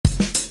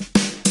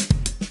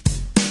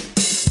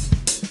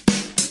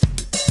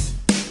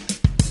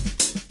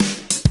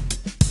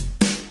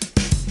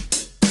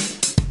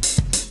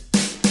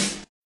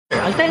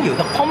tell you,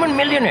 the common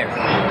millionaire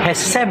has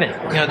 7.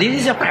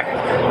 This is a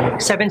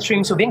fact. 7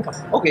 streams of income.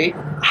 Okay.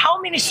 How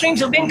many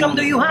streams of income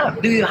do you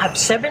have? Do you have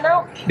 7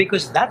 now?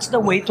 Because that's the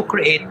way to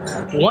create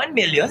 1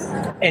 million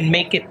and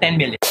make it 10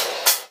 million.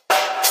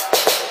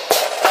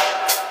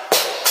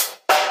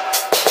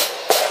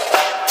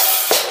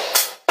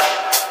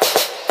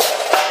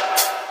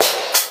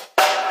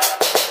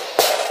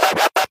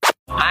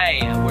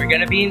 We're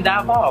gonna be in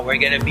Davao.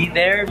 We're gonna be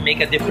there, make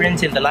a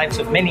difference in the lives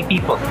of many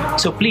people.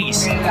 So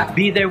please,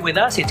 be there with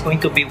us. It's going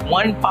to be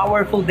one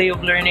powerful day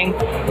of learning,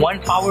 one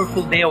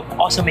powerful day of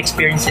awesome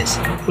experiences.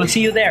 We'll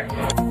see you there.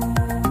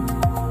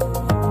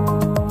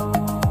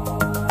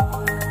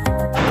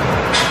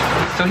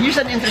 So here's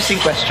an interesting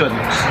question.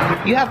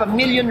 You have 1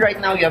 million right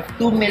now, you have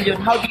 2 million.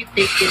 How do you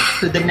take it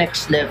to the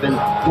next level?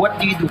 What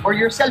do you do? Or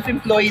you're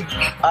self-employed,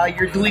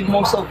 you're doing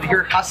most of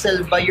your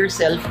hustle by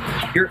yourself,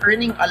 you're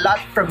earning a lot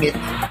from it,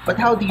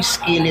 but how do you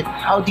scale it?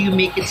 How do you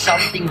make it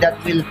something that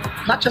will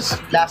not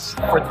just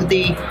last for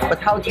today, but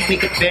how do you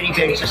make it very,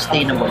 very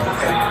sustainable?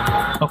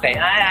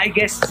 Okay, I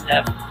guess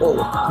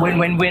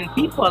when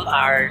people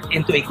are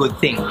into a good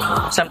thing,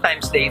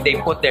 sometimes they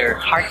put their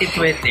heart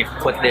into it, they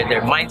put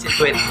their minds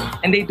into it,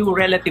 and they do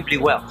relatively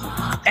well.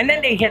 And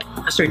then they hit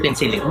a certain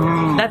ceiling.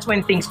 That's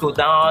when things go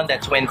down,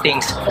 that's when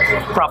things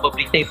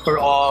probably taper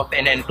off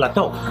and then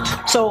plateau.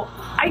 So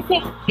I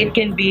think it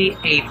can be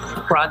a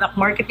product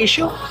market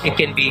issue, it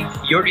can be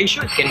your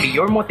issue, it can be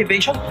your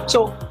motivation.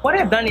 So what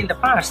I've done in the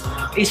past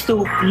is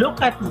to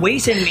look at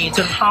ways and means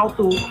on how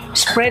to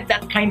spread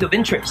that kind of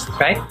interest,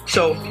 right?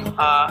 So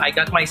I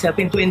got myself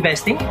into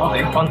investing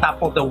on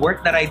top of the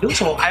work that I do.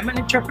 So I'm an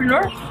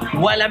entrepreneur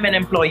while I'm an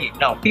employee.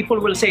 Now people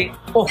will say,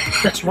 oh,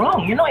 that's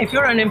wrong. If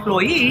you're an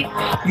employee,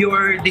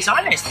 you're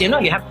dishonest.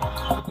 You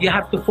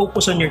have to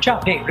focus on your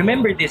job. Hey,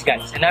 remember this,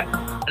 guys, and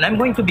I'm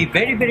going to be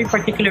very, very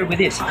particular with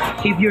this.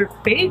 If you're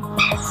paid,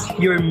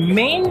 your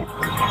main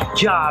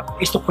job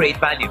is to create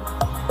value.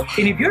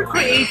 And if you're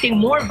creating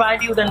more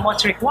value than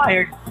what's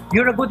required,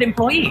 you're a good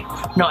employee.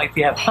 Now, if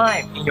you have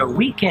time in your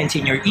weekends,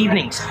 in your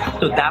evenings,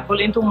 to dabble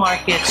into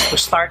markets, to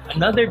start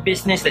another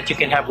business that you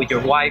can have with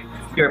your wife,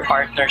 your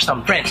partner,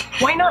 some friends,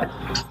 why not?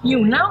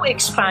 You now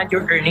expand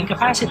your earning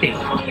capacity.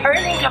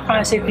 Earning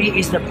capacity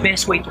is the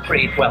best way to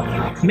create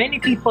wealth. Many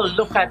people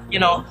look at,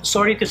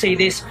 sorry to say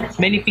this,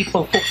 many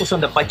people focus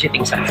on the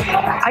budgeting side.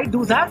 I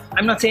do that.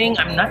 I'm not saying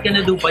I'm not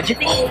gonna do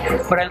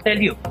budgeting, but I'll tell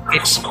you,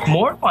 it's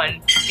more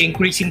fun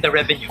increasing the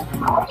revenue,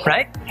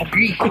 right?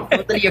 Agree.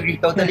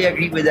 Totally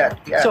agree with that.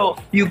 Yeah. So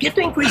you get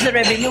to increase the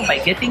revenue by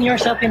getting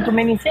yourself into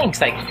many things.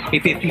 Like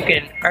if you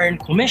can earn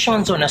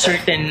commissions on a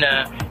certain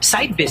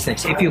side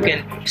business, if you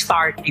can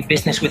start a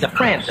business with a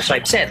friend, as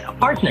I've said, a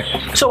partner.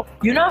 So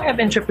you now have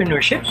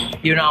entrepreneurship,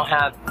 you now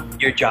have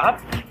your job,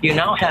 you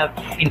now have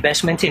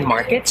investments in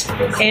markets,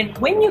 and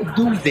when you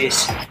do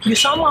this, you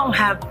somehow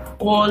have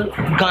all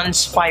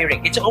guns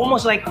firing. It's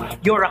almost like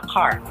you're a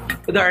car.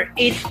 There are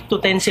 8 to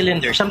 10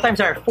 cylinders. Sometimes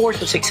there are 4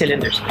 to 6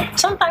 cylinders.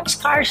 Sometimes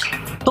cars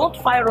don't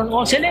fire on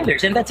all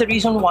cylinders, and that's the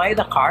reason why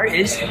the car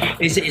is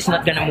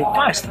not gonna move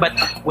fast. But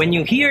when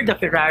you hear the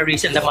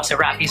Ferraris and the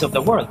Maseratis of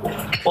the world,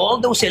 all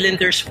those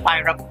cylinders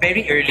fire up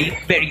very early,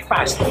 very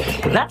fast.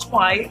 That's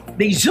why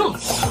they zoom.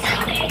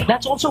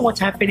 That's also what's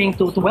happening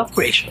to wealth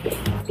creation.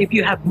 If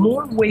you have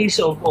more ways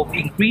of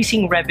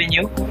increasing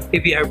revenue,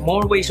 if you have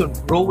more ways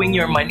of growing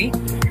your money,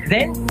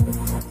 then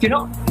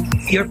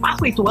your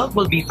pathway to wealth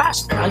will be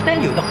faster. I'll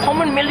tell you, the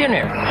common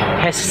millionaire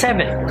has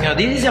 7.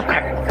 This is a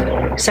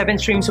fact. 7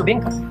 streams of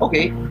income.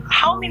 Okay.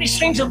 How many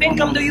streams of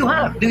income do you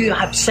have? Do you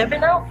have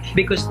 7 now?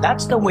 Because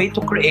that's the way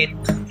to create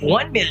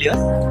 1 million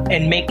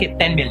and make it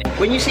 10 million.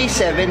 When you say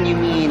 7, you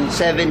mean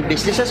 7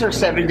 businesses or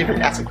 7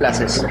 different asset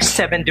classes?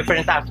 7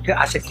 different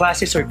asset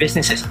classes or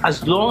businesses.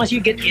 As long as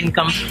you get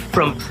income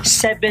from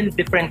 7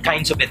 different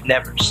kinds of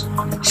endeavors.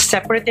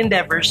 Separate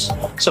endeavors.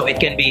 So it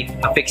can be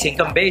a fixed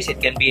income base, it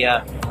can be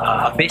a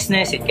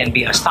business, it can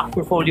be a stock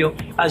portfolio.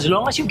 As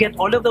long as you get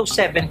all of those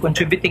 7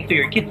 contributing to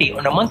your kitty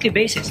on a monthly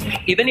basis,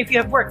 even if you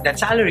have work, that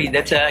salary,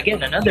 that's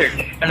again another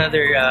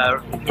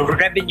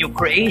revenue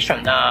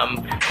creation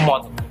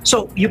model.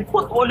 So you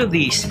put all of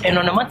these, and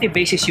on a monthly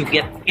basis, you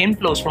get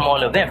inflows from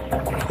all of them.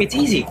 It's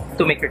easy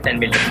to make your 10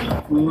 million.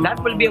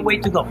 That will be a way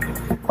to go.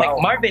 Like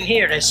Marvin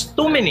here has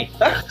too many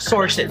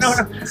sources.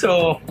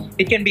 So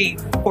it can be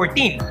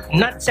 14,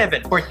 not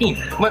 7, 14.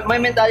 My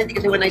mentality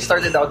kasi when I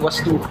started out was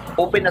to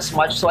open as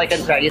much so I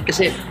can try it.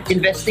 Kasi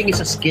investing is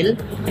a skill.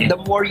 The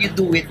more you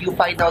do it, you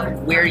find out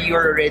where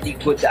you're already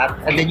good at.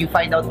 And then you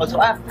find out also,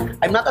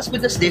 I'm not as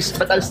good as this,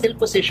 but I'll still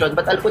position,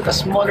 but I'll put a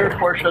smaller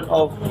portion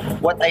of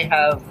what I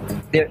have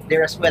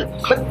there as well.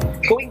 But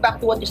going back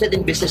to what you said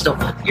in business though,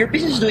 your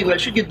business is doing well,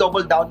 should you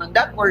double down on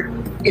that? Or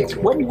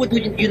when would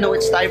you know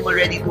it's time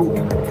already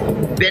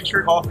to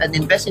venture off and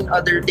invest in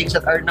other things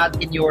that are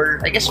not in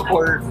your, I guess,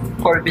 core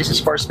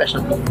business, core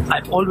specialty?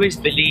 I've always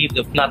believed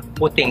of not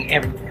putting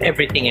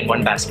everything in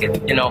one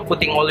basket. You know,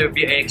 putting all of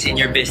your eggs in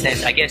your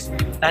business. I guess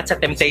that's a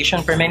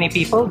temptation for many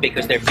people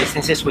because their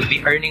businesses would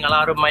be earning a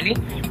lot of money.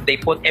 They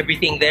put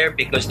everything there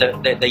because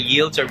the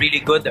yields are really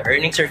good, the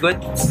earnings are good.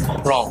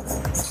 Wrong.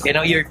 You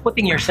know, you're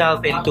putting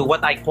yourself into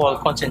what I call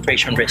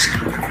concentration risk.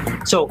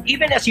 So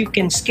even as you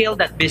can scale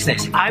that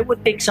business, I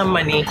would take some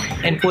money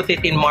and put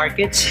it in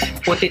markets,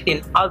 put it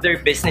in other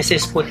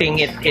businesses, putting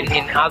it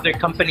in other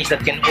companies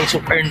that can also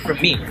earn for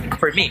me.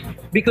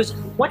 Because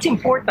what's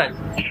important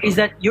is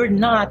that you're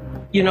not,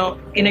 you know,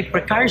 in a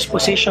precarious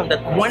position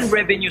that one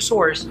revenue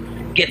source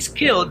gets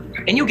killed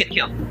and you get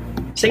killed.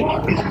 See,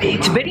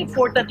 it's very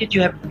important that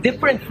you have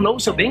different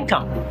flows of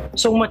income.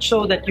 So much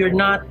so that you're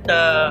not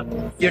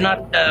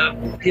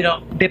you know,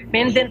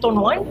 dependent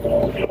on one.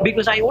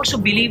 Because I also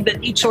believe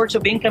that each source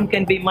of income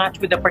can be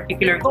matched with a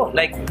particular goal.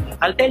 Like,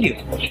 I'll tell you,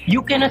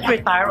 you cannot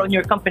retire on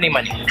your company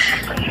money.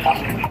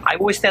 I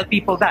always tell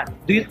people that.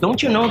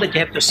 Don't you know that you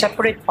have to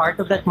separate part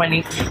of that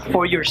money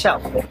for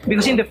yourself?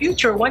 Because in the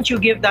future, once you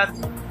give that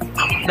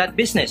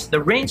business,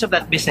 the reins of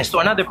that business to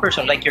another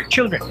person, like your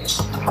children,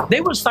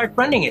 they will start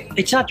running it.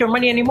 It's not your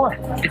money anymore.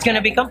 It's going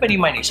to be company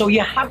money. So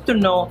you have to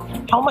know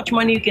how much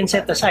money you can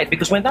set aside,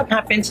 because when that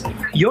happens,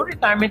 your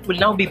retirement will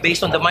now be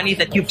based on the money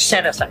that you've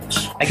set aside.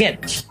 Again,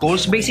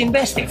 goals-based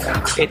investing.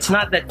 It's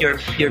not that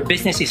your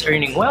business is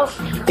earning well.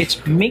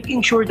 It's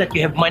making sure that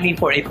you have money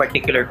for a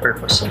particular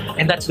purpose.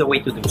 And that's the way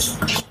to do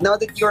it. Now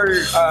that you're,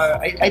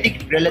 I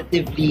think,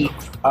 relatively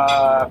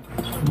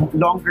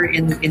longer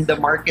in the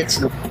markets,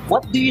 no?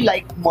 What do you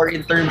like more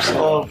in terms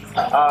of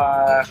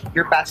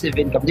your passive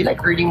income? Do you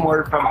like earning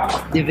more from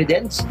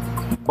dividends,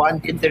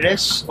 bond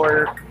interest,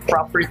 or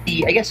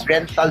property, I guess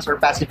rentals or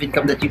passive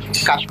income that you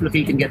cash flow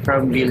you can get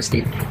from real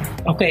estate?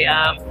 Okay,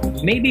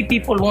 maybe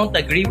people won't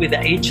agree with the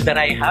age that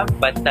I have,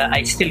 but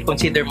I still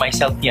consider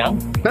myself young.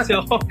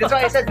 So that's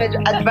why I said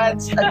medyo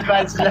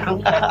advanced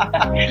lang.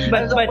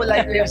 but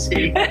politely of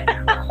saying.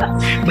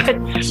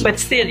 but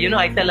still, you know,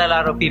 I tell a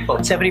lot of people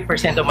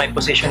 70% of my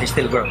position is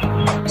still growth.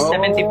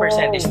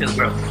 70% is still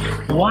growth.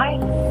 Why?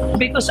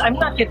 Because I'm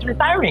not yet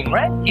retiring,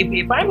 right?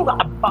 If I'm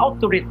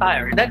about to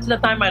retire, that's the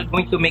time I'm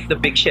going to make the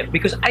big shift,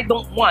 because I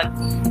don't want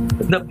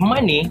the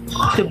money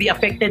to be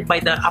affected by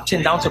the ups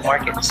and downs of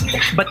markets.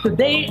 But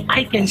today,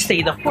 I can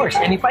stay the course.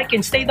 And if I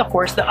can stay the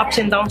course, the ups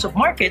and downs of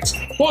markets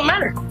won't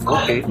matter.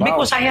 Okay. Wow.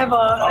 Because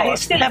I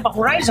still have a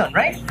horizon,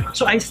 right?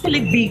 So I still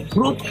be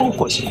growth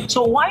focused.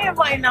 So why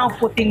am I now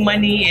putting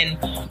money in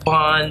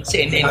bonds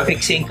and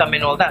fixed income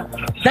and all that?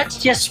 That's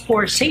just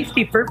for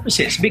safety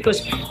purposes,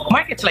 because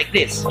markets like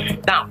this,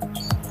 down.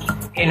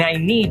 And I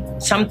need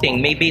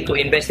something, maybe to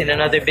invest in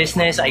another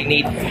business. I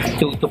need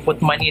to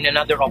put money in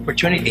another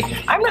opportunity.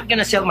 I'm not going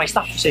to sell my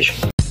stock position.